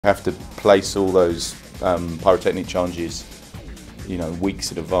Have to place all those pyrotechnic charges, you know,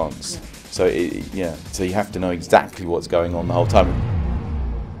 weeks in advance. Yeah. So you have to know exactly what's going on the whole time.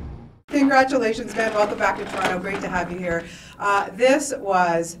 Congratulations, Ben. Welcome back to Toronto. Great to have you here. This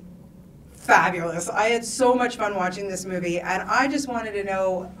was fabulous. I had so much fun watching this movie, and I just wanted to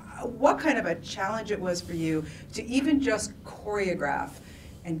know what kind of a challenge it was for you to even just choreograph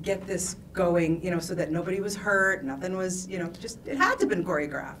and get this going, you know, so that nobody was hurt, nothing was, you know, just, it had to have been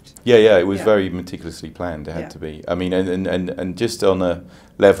choreographed. Yeah, it was very meticulously planned. It had to be. I mean, and just on a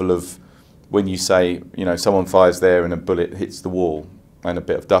level of when you say, you know, someone fires there and a bullet hits the wall and a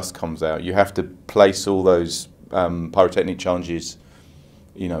bit of dust comes out, you have to place all those pyrotechnic charges,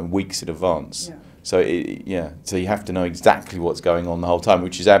 you know, weeks in advance. So so you have to know exactly what's going on the whole time,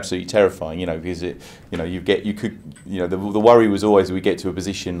 which is absolutely terrifying, you know, because the worry was always we get to a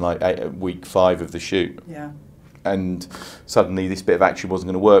position like week 5 of the shoot, and suddenly this bit of action wasn't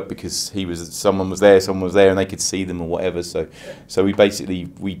going to work because someone was there, and they could see them or whatever. So we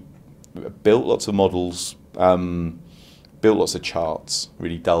built lots of models, built lots of charts,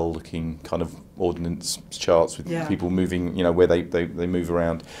 really dull-looking kind of ordnance charts with people moving, you know, where they move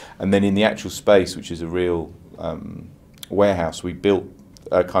around. And then in the actual space, which is a real warehouse, we built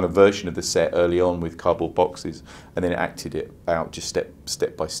a kind of version of the set early on with cardboard boxes, and then acted it out just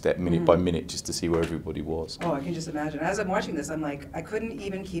step by step, minute by minute, just to see where everybody was. Oh, I can just imagine. As I'm watching this, I'm like, I couldn't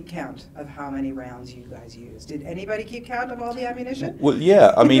even keep count of how many rounds you guys used. Did anybody keep count of all the ammunition? Well,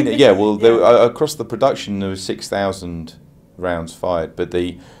 yeah. I mean, well, across the production, there was 6,000 rounds fired, but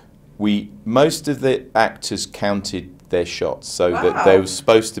most of the actors counted their shots, so that they were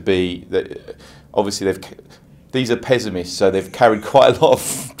supposed to be that. Obviously, these are pessimists, so they've carried quite a lot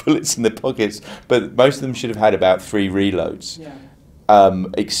of bullets in their pockets, but most of them should have had about 3 reloads,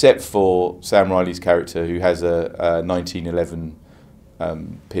 except for Sam Riley's character, who has a 1911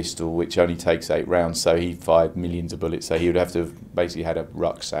 pistol, which only takes 8 rounds, so he fired millions of bullets, so he would have to have basically had a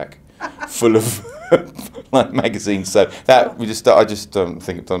rucksack full of like magazines. So that I just don't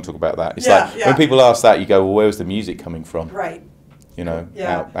talk about that. It's like when people ask that, you go, well, where's the music coming from? Right. You know,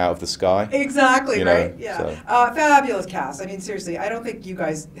 out of the sky. Exactly, you know, right? Yeah. So. Fabulous cast. I mean, seriously, I don't think you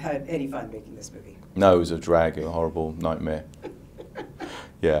guys had any fun making this movie. No, it was a drag, a horrible nightmare.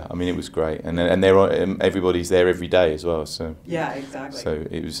 Yeah, I mean, it was great, and everybody's there every day as well. So yeah, exactly. So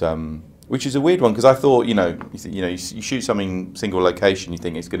it was, which is a weird one because I thought, you shoot something single location, you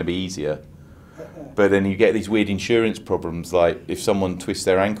think it's going to be easier. But then you get these weird insurance problems, like if someone twists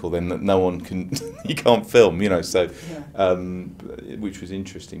their ankle, then no one can, you can't film, you know. So, which was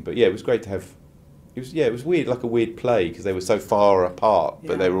interesting. But yeah, it was great to have. It was weird, like a weird play, because they were so far apart,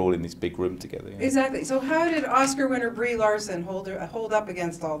 but they were all in this big room together. Exactly. So how did Oscar winner Brie Larson hold up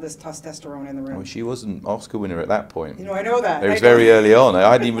against all this testosterone in the room? Well, she wasn't Oscar winner at that point. You know, I know that. It was very early on.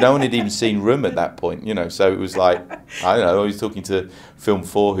 No one had even seen Room at that point, you know. So it was like, I don't know. I was talking to Film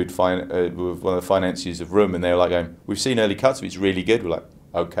 4, who'd one of the financiers of Room, and they were like going, "We've seen early cuts of it. It's really good." We're like,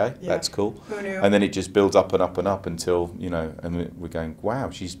 okay, that's cool. Who knew? And then it just builds up and up and up until, you know, and we're going, wow,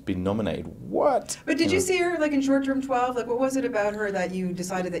 she's been nominated. What? But did you see her like in Short Term 12? Like, what was it about her that you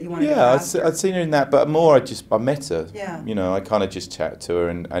decided that you wanted to cast her? I'd seen her in that, but more I met her. Yeah. You know, I kind of just chatted to her,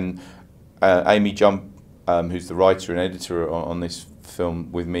 and Amy Jump, who's the writer and editor on this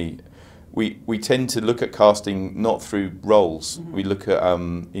film with me, we tend to look at casting not through roles. We look at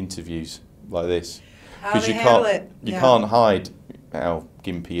interviews like this. Because you can't hide how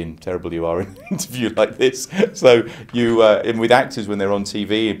gimpy and terrible you are in an interview like this. So and with actors, when they're on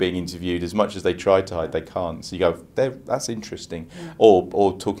TV and being interviewed, as much as they try to hide, they can't. So you go, that's interesting.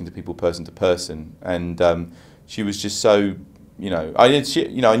 Or talking to people person to person. And she was just so, you know, I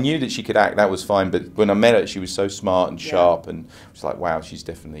knew that she could act, that was fine, but when I met her, she was so smart and sharp, and I was like, wow, she's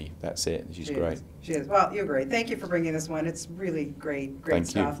definitely, that's it. She's great. She is. Well, you're great. Thank you for bringing this one. It's really great Thank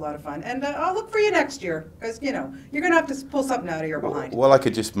stuff, you. a lot of fun. And I'll look for you next year, because, you know, you're going to have to pull something out of your behind. Well, I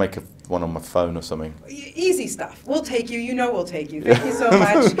could just make one on my phone or something. Easy stuff. We'll take you. You know we'll take you. Thank you so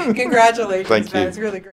much. Congratulations, Thank you. It's really great.